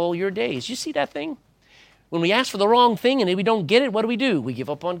strength for all your days. You see that thing? When we ask for the wrong thing and we don't get it, what do? We give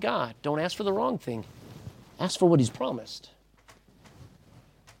up on God. Don't ask for the wrong thing. Ask for what he's promised.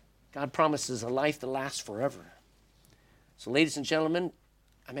 God promises a life that lasts forever. So ladies and gentlemen,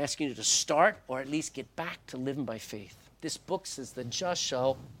 I'm asking you to start or at least get back to living by faith. This book says the just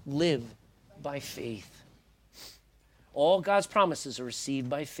shall live by faith. All God's promises are received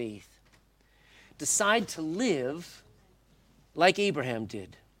by faith. Decide to live like Abraham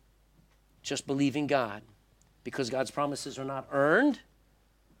did, just believing God, because God's promises are not earned,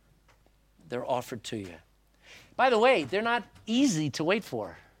 they're offered to you. By the way, they're not easy to wait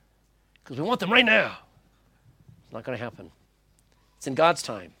for, because we want them right now. It's not going to happen. It's in God's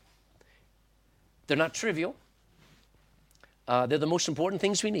time. They're not trivial. They're the most important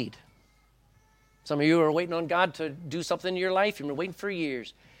things we need. Some of you are waiting on God to do something in your life. You've been waiting for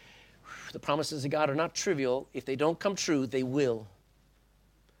years. The promises of God are not trivial. If they don't come true, they will.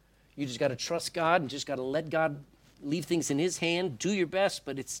 You just got to trust God and just got to let God leave things in his hand. Do your best,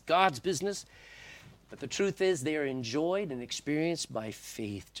 but it's God's business. But the truth is they are enjoyed and experienced by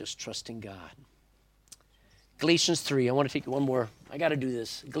faith, just trusting God. Galatians 3. I want to take one more. I got to do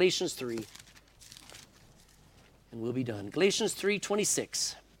this. Galatians 3. And we'll be done. Galatians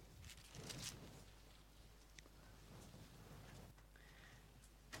 3:26.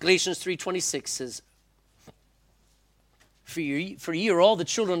 Galatians 3:26 says, For ye are all the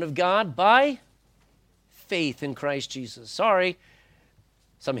children of God by faith in Christ Jesus. Sorry.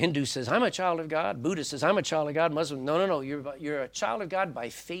 Some Hindu says, I'm a child of God. Buddha says, I'm a child of God. Muslim, no. You're a child of God by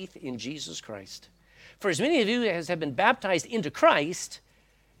faith in Jesus Christ. For as many of you as have been baptized into Christ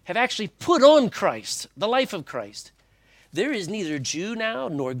have actually put on Christ, the life of Christ. There is neither Jew now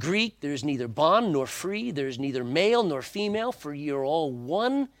nor Greek. There is neither bond nor free. There is neither male nor female, for ye are all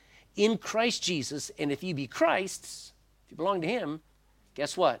one in Christ Jesus. And if ye be Christ's, if you belong to him,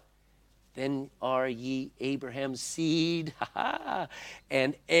 guess what? Then are ye Abraham's seed,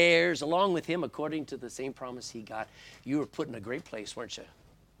 and heirs along with him according to the same promise he got. You were put in a great place, weren't you?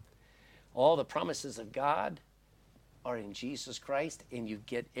 All the promises of God are in Jesus Christ, and you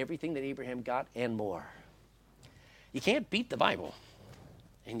get everything that Abraham got and more. You can't beat the Bible,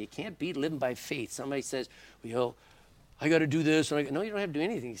 and you can't beat living by faith. Somebody says, well, I got to do this. No, you don't have to do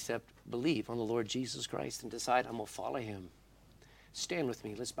anything except believe on the Lord Jesus Christ and decide I'm going to follow him. Stand with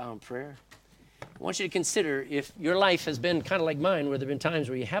me. Let's bow in prayer. I want you to consider if your life has been kind of like mine, where there have been times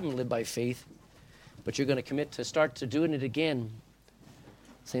where you haven't lived by faith, but you're going to commit to start to doing it again.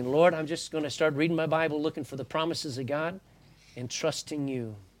 Saying, Lord, I'm just going to start reading my Bible, looking for the promises of God and trusting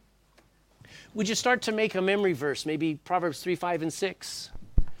you. Would you start to make a memory verse, maybe Proverbs 3, 5, and 6?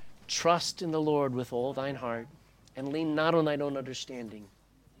 Trust in the Lord with all thine heart and lean not on thine own understanding.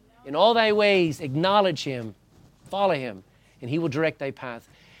 In all thy ways acknowledge him, follow him, and he will direct thy path.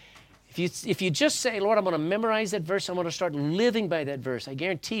 If you just say, Lord, I'm going to memorize that verse, I'm going to start living by that verse, I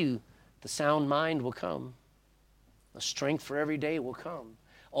guarantee you the sound mind will come. The strength for every day will come.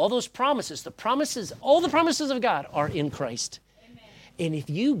 All those promises, all the promises of God are in Christ. Amen. And if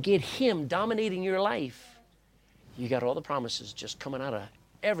you get him dominating your life, you got all the promises just coming out of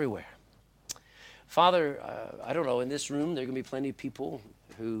everywhere. Father, I don't know, in this room, there are going to be plenty of people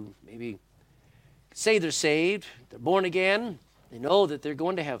who maybe say they're saved, they're born again, they know that they're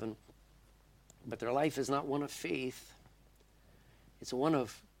going to heaven, but their life is not one of faith. It's one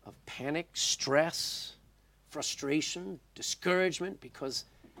of panic, stress, frustration, discouragement, because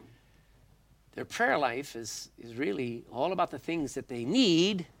their prayer life is really all about the things that they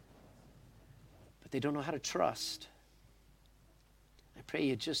need, but they don't know how to trust. I pray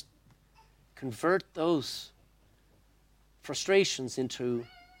you just convert those frustrations into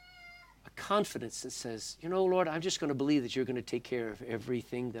a confidence that says, you know, Lord, I'm just going to believe that you're going to take care of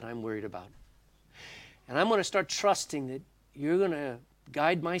everything that I'm worried about. And I'm going to start trusting that you're going to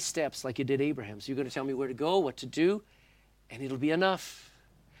guide my steps like you did Abraham's. You're going to tell me where to go, what to do, and it'll be enough.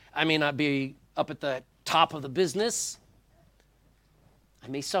 I may not be up at the top of the business. I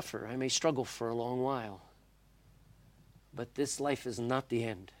may suffer. I may struggle for a long while. But this life is not the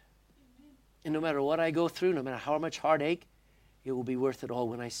end. And no matter what I go through, no matter how much heartache, it will be worth it all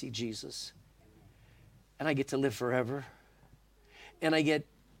when I see Jesus. And I get to live forever. And I get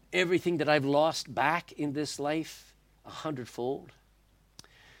everything that I've lost back in this life 100-fold.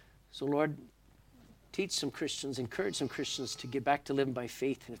 So Lord, teach some Christians, encourage some Christians to get back to living by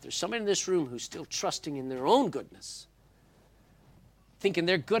faith. And if there's somebody in this room who's still trusting in their own goodness, thinking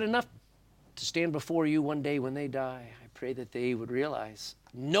they're good enough to stand before you one day when they die, I pray that they would realize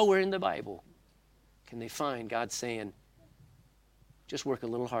nowhere in the Bible can they find God saying, just work a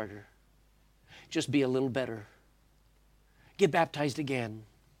little harder. Just be a little better. Get baptized again.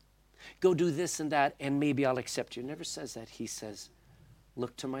 Go do this and that, and maybe I'll accept you. It never says that. He says,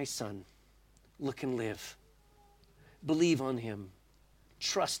 look to my son. Look and live. Believe on him.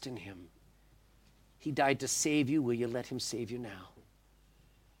 Trust in him. He died to save you. Will you let him save you now?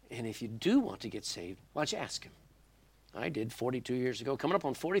 And if you do want to get saved, why don't you ask him? I did 42 years ago, coming up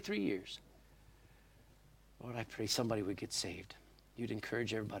on 43 years. Lord, I pray somebody would get saved. You'd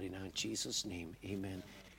encourage everybody now in Jesus' name. Amen.